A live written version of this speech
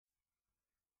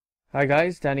Hi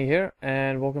guys, Danny here,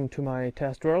 and welcome to my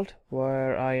test world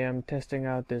where I am testing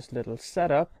out this little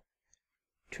setup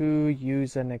to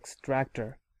use an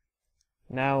extractor.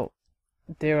 Now,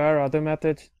 there are other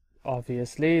methods,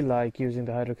 obviously, like using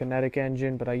the hydrokinetic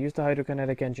engine, but I used the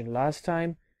hydrokinetic engine last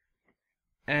time,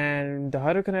 and the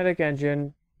hydrokinetic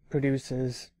engine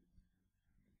produces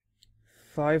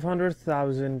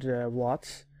 500,000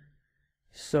 watts,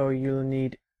 so you'll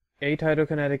need 8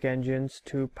 hydrokinetic engines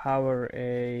to power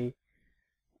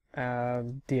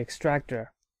the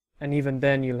extractor, and even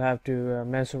then you'll have to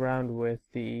mess around with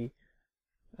the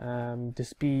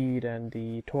speed and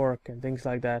the torque and things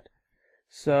like that.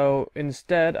 So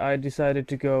instead I decided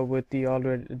to go with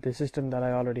the system that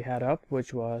I already had up,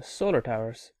 which was solar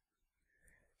towers.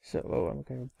 So I'm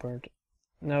getting burnt.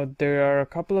 Now there are a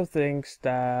couple of things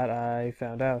that I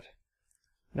found out.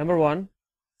 Number one,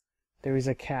 there is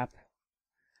a cap.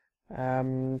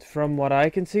 From what I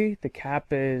can see, the cap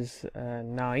is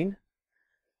 9,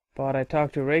 but I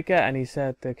talked to Reka and he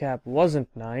said the cap wasn't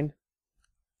 9,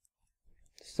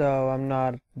 so I'm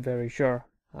not very sure.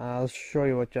 I'll show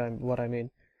you what I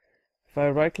mean. If I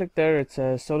right click there, it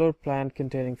says solar plant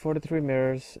containing 43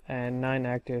 mirrors and 9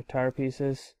 active tower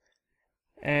pieces,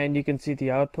 and you can see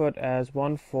the output as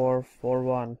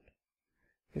 1441.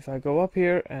 If I go up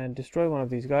here and destroy one of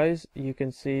these guys, you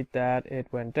can see that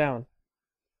it went down.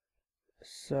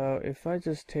 So if I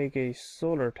just take a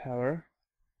solar tower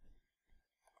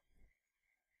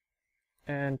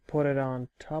and put it on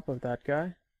top of that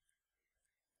guy,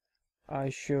 I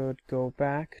should go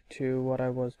back to what I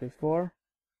was before,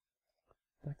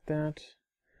 like that.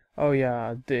 Oh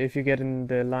yeah, if you get in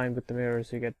the line with the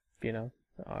mirrors, you get,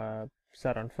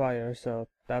 set on fire, so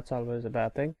that's always a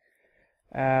bad thing.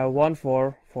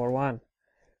 1441.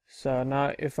 So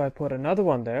now if I put another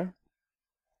one there,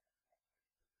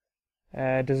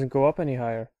 it doesn't go up any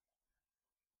higher.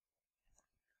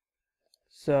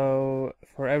 So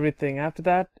for everything after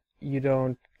that, you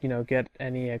don't, get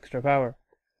any extra power.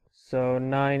 So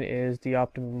 9 is the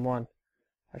optimum one.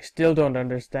 I still don't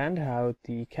understand how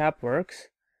the cap works,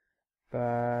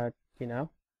 but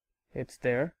it's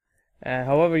there.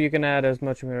 However, you can add as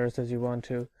much mirrors as you want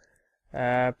to.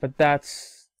 But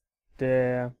that's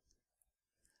I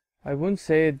wouldn't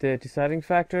say the deciding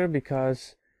factor,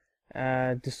 because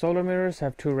the solar mirrors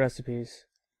have 2 recipes.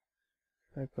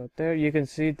 I go there, you can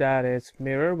see that it's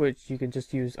mirror, which you can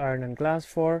just use iron and glass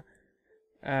for.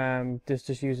 This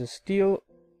just uses steel.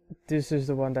 This is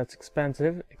the one that's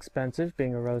expensive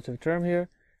being a relative term here.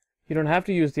 You don't have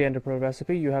to use the Ender Pearl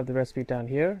recipe, you have the recipe down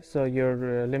here, so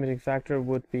your limiting factor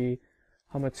would be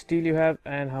how much steel you have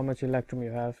and how much electrum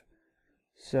you have.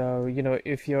 So,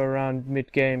 if you're around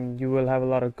mid-game, you will have a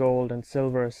lot of gold and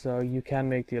silver, so you can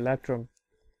make the electrum.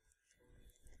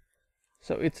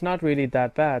 So it's not really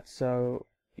that bad, so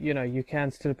you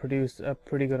can still produce a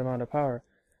pretty good amount of power.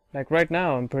 Like right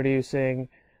now I'm producing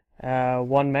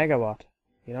 1 megawatt.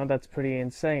 That's pretty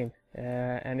insane.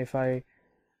 And if I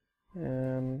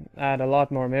add a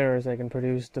lot more mirrors, I can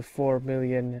produce the 4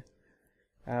 million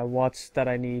watts that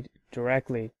I need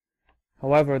directly.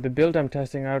 However, the build I'm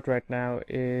testing out right now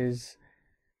is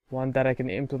one that I can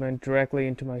implement directly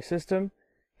into my system,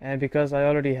 and because I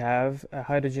already have a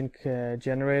hydrogen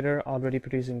generator already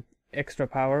producing extra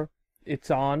power, it's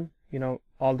on,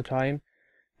 all the time,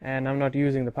 and I'm not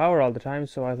using the power all the time,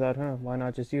 so I thought, why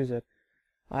not just use it?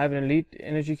 I have an elite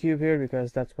energy cube here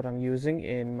because that's what I'm using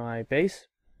in my base,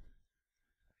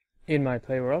 in my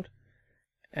play world,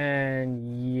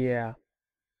 and yeah,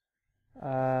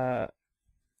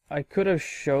 I could have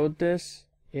showed this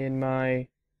in my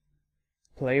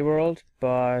play world,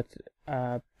 but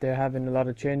they're having a lot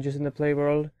of changes in the play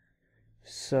world,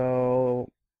 so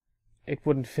it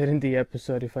wouldn't fit in the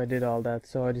episode if I did all that,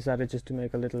 so I decided just to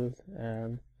make a little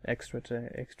extra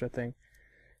thing.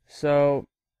 So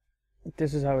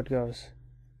this is how it goes.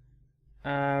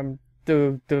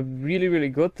 The really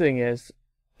good thing is,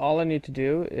 all I need to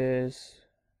do is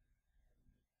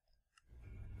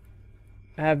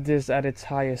have this at its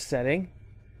highest setting,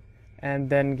 and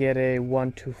then get a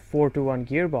 4-to-1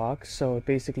 gearbox, so it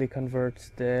basically converts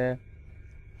the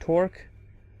torque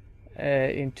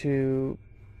into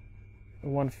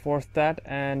 1/4 that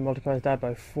and multiplies that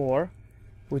by 4,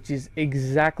 which is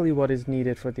exactly what is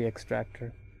needed for the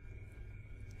extractor.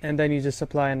 And then you just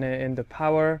supply in the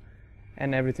power,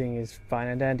 and everything is fine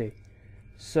and dandy.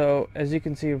 So as you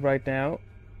can see right now,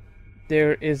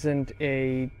 there isn't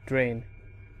a drain.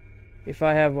 If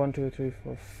I have 1, 2, 3,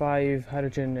 4, 5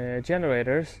 hydrogen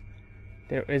generators,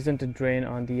 there isn't a drain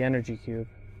on the energy cube.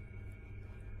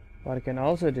 What I can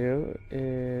also do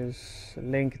is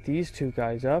link these two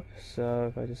guys up. So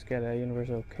if I just get a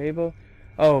universal cable,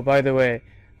 Oh, by the way,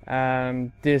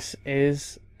 this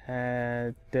is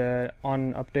the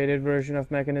unupdated version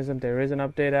of Mechanism. There is an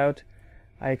update out.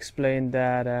 I explained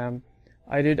that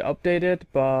I did update it,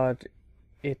 but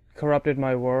it corrupted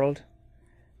my world,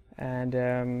 and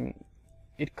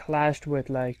it clashed with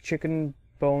like Chicken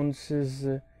Bones'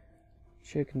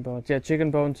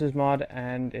 mod,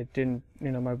 and it didn't,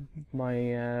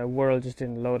 my world just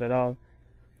didn't load at all.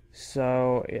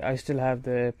 So I still have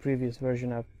the previous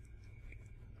version up,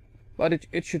 but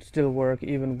it should still work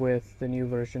even with the new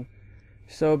version.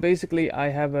 So basically I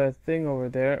have a thing over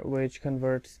there which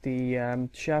converts the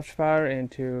shaft power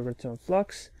into redstone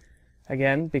flux,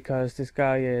 again because this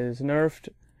guy is nerfed.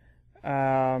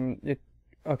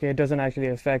 It doesn't actually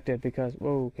affect it because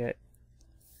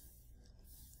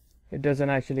it doesn't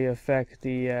actually affect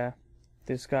the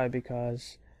this guy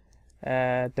because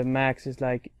the max is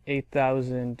like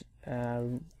 8,000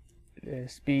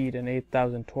 speed and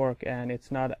 8,000 torque, and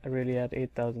it's not really at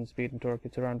 8,000 speed and torque,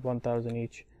 it's around 1,000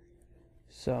 each,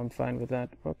 so I'm fine with that.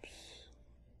 Whoops.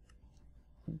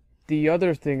 The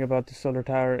other thing about the solar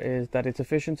tower is that its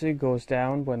efficiency goes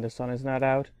down when the sun is not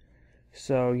out,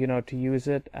 so to use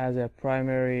it as a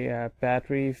primary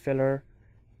battery filler,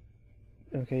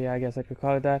 okay, yeah, I guess I could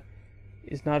call it that,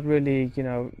 is not really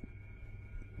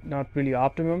not really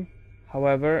optimum.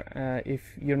 However, if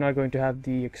you're not going to have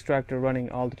the extractor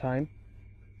running all the time,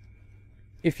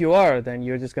 if you are, then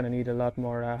you're just going to need a lot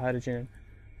more hydrogen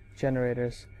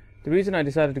generators. The reason I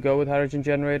decided to go with hydrogen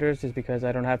generators is because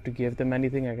I don't have to give them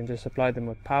anything. I can just supply them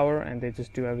with power and they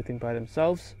just do everything by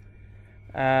themselves.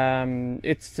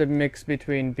 It's a mix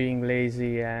between being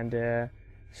lazy and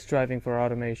striving for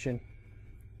automation.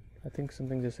 I think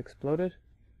something just exploded.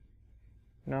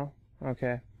 No?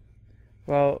 Okay.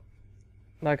 Well,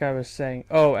 like I was saying,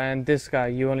 oh, and this guy,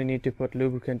 you only need to put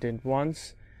lubricant in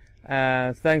once.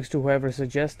 Thanks to whoever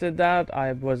suggested that.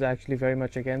 I was actually very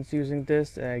much against using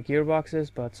this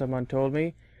gearboxes, but someone told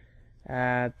me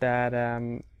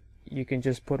that you can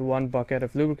just put one bucket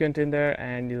of lubricant in there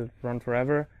and you'll run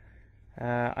forever.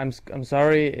 I'm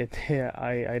sorry,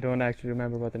 I don't actually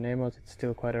remember what the name was. It's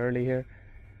still quite early here,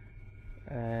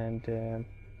 and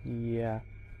yeah.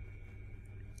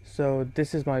 So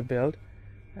this is my build,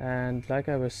 and like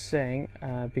I was saying,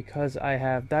 because I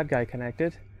have that guy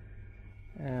connected,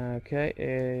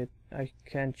 okay, I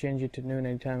can change it to noon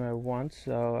anytime I want,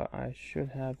 so I should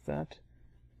have that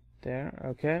there.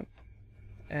 Okay,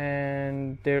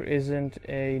 and there isn't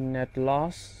a net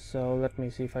loss, so let me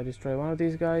see if I destroy one of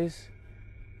these guys.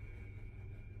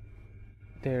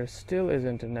 There still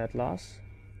isn't a net loss.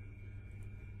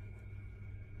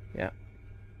 Yeah,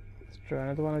 let's try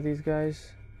another one of these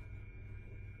guys.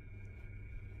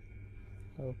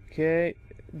 Okay,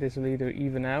 this will either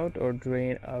even out or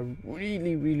drain a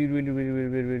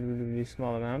really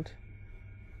small amount.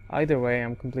 Either way,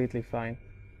 I'm completely fine.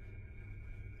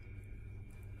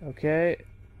 Okay,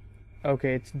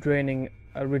 it's draining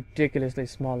a ridiculously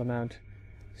small amount.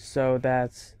 So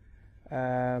that's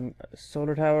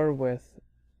solar tower with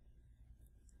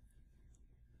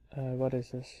what is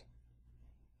this?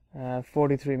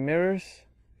 43 mirrors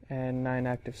and 9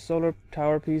 active solar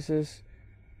tower pieces.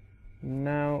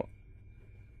 Now,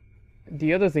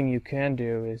 the other thing you can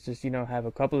do is just have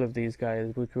a couple of these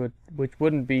guys, which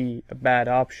wouldn't be a bad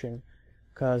option,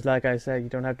 because like I said, you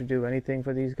don't have to do anything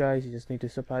for these guys. You just need to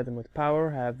supply them with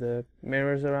power, have the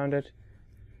mirrors around it,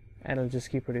 and it'll just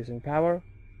keep producing power.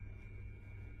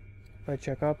 If I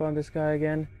check up on this guy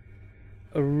again,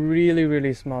 a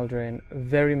really small drain, a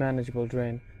very manageable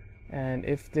drain. And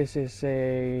if this is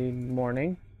a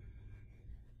morning,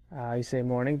 I say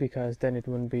morning because then it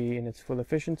wouldn't be in its full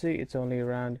efficiency. It's only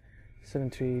around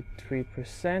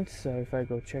 73%. So if I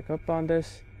go check up on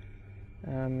this,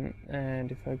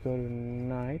 and if I go to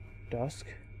night, dusk,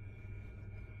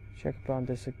 check up on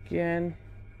this again,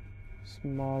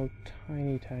 small,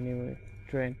 tiny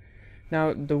drain.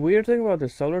 Now the weird thing about the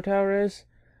solar tower is,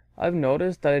 I've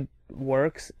noticed that it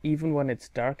works even when it's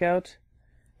dark out.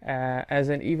 As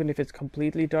in, even if it's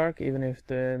completely dark, even if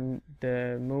the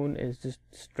moon is just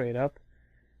straight up,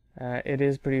 it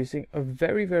is producing a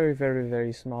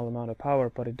very small amount of power,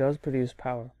 but it does produce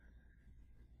power.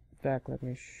 In fact, let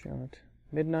me show it.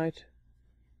 Midnight.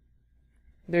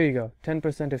 There you go,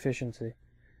 10% efficiency.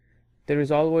 There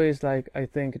is always, like, I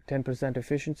think 10%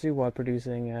 efficiency while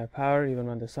producing power, even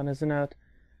when the sun isn't out.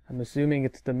 I'm assuming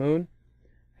it's the moon.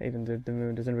 Even though the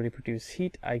moon doesn't really produce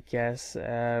heat, I guess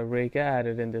Reka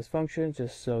added in this function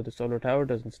just so the solar tower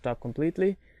doesn't stop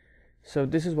completely. So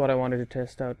this is what I wanted to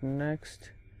test out next.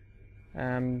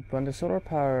 When the solar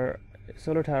tower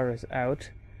is out,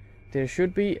 there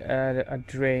should be a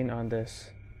drain on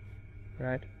this,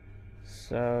 right?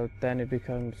 So then it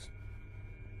becomes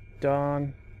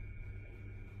dawn,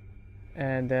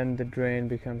 and then the drain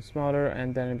becomes smaller,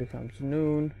 and then it becomes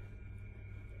noon,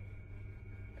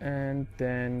 and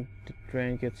then the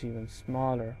drain gets even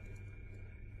smaller.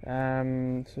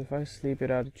 So if I sleep it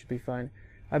out, it should be fine.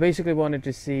 I basically wanted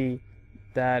to see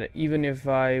that even if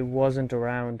I wasn't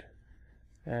around,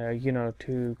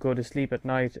 to go to sleep at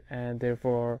night, and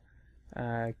therefore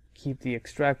keep the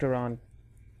extractor on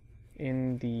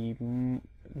in the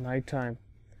nighttime,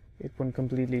 it wouldn't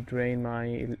completely drain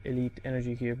my elite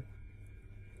energy cube.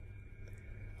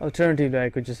 Alternatively, I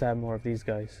could just have more of these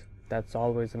guys. That's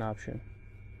always an option.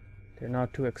 They're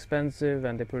not too expensive,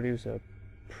 and they produce a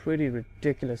pretty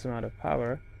ridiculous amount of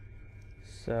power.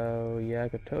 So yeah, I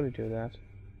could totally do that.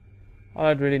 All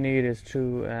I'd really need is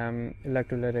two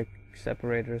electrolytic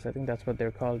separators. I think that's what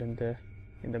they're called in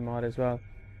the mod as well.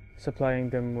 Supplying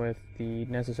them with the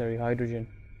necessary hydrogen.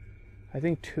 I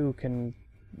think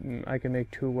I can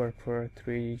make 2 work for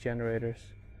 3 generators.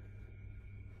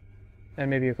 And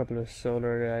maybe a couple of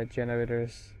solar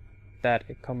generators that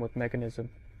come with mechanism.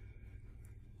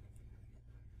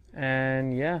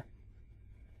 And yeah,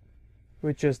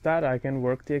 with just that I can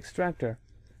work the extractor.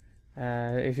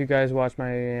 If you guys watch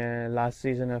my last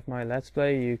season of my Let's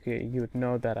Play, you would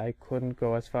know that I couldn't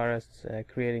go as far as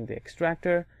creating the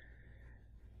extractor.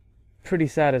 Pretty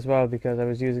sad as well, because I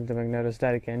was using the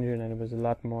magnetostatic engine and it was a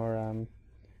lot more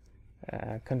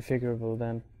configurable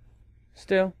then.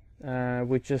 Still,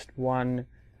 with just one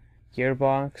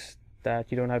gearbox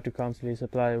that you don't have to constantly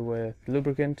supply with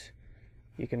lubricant,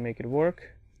 you can make it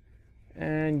work.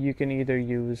 And you can either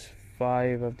use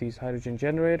 5 of these hydrogen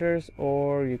generators,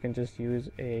 or you can just use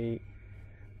a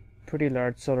pretty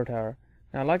large solar tower.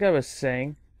 Now, like I was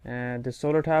saying, the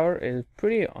solar tower is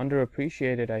pretty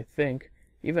underappreciated, I think.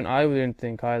 Even I didn't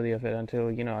think highly of it until,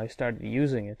 I started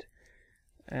using it.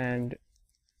 And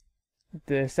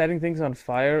the setting things on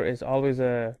fire is always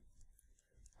a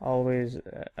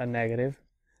negative.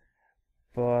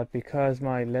 But because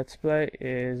my Let's Play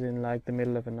is in like the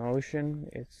middle of an ocean,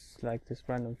 it's like this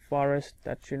random forest,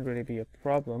 that shouldn't really be a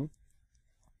problem.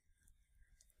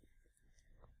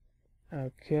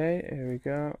 Okay, here we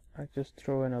go. I just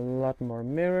throw in a lot more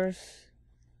mirrors.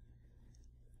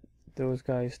 Those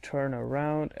guys turn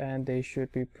around and they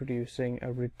should be producing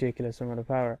a ridiculous amount of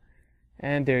power.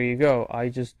 And there you go, I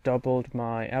just doubled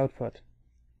my output.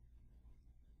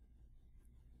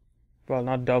 Well,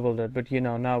 not doubled it, but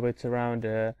now it's around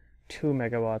 2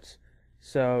 megawatts.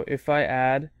 So if I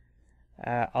add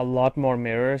a lot more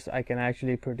mirrors, I can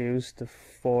actually produce the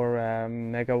 4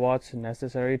 megawatts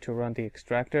necessary to run the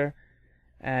extractor.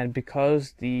 And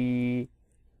because the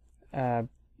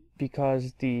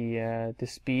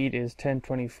speed is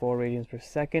 1024 radians per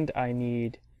second, I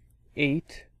need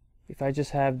 8. If I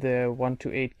just have the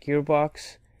 1-to-8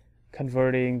 gearbox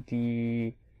converting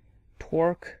the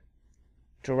torque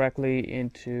directly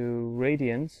into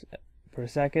radians per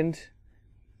second,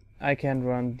 I can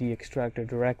run the extractor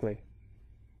directly.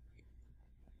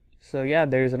 So yeah,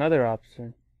 there's another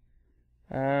option.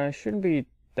 Shouldn't be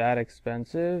that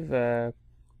expensive.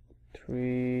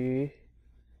 3.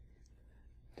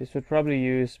 This would probably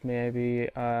use maybe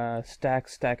a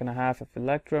stack and a half of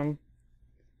electrum.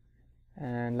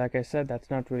 And like I said,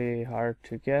 that's not really hard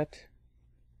to get.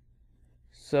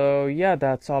 So yeah,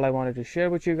 that's all I wanted to share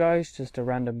with you guys. Just a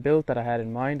random build that I had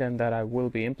in mind and that I will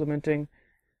be implementing.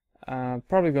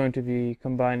 Probably going to be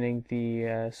combining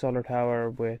the solar tower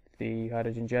with the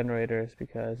hydrogen generators,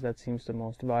 because that seems the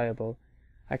most viable.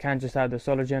 I can't just have the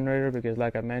solar generator because,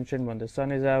 like I mentioned, when the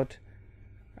sun is out,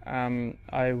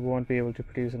 I won't be able to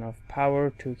produce enough power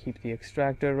to keep the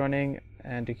extractor running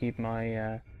and to keep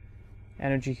my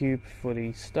energy cube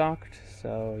fully stocked.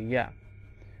 So yeah,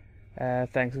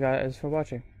 thanks guys for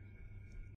watching.